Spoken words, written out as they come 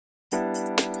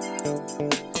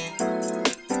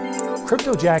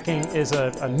Cryptojacking is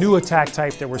a new attack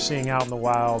type that we're seeing out in the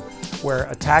wild, where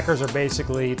attackers are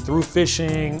basically, through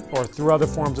phishing or through other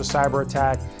forms of cyber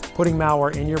attack, putting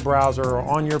malware in your browser or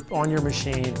on your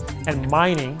machine and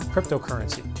mining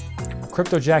cryptocurrency.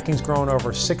 Cryptojacking's grown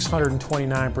over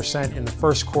 629% in the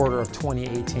first quarter of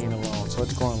 2018 alone, so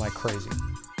it's growing like crazy.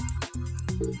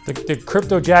 The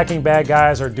cryptojacking bad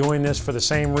guys are doing this for the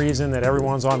same reason that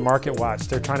everyone's on market watch.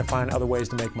 They're trying to find other ways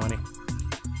to make money.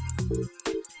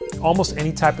 Almost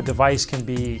any type of device can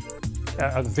be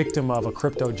a victim of a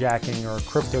cryptojacking or a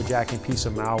cryptojacking piece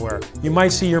of malware. You might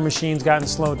see your machine's gotten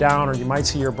slowed down, or you might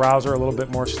see your browser a little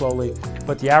bit more slowly,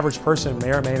 but the average person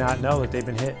may or may not know that they've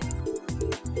been hit.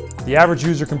 The average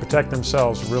user can protect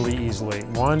themselves really easily.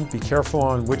 One, be careful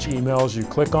on which emails you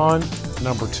click on.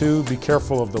 Number two, be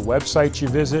careful of the websites you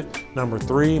visit. Number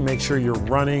three, make sure you're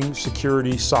running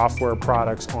security software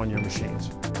products on your machines.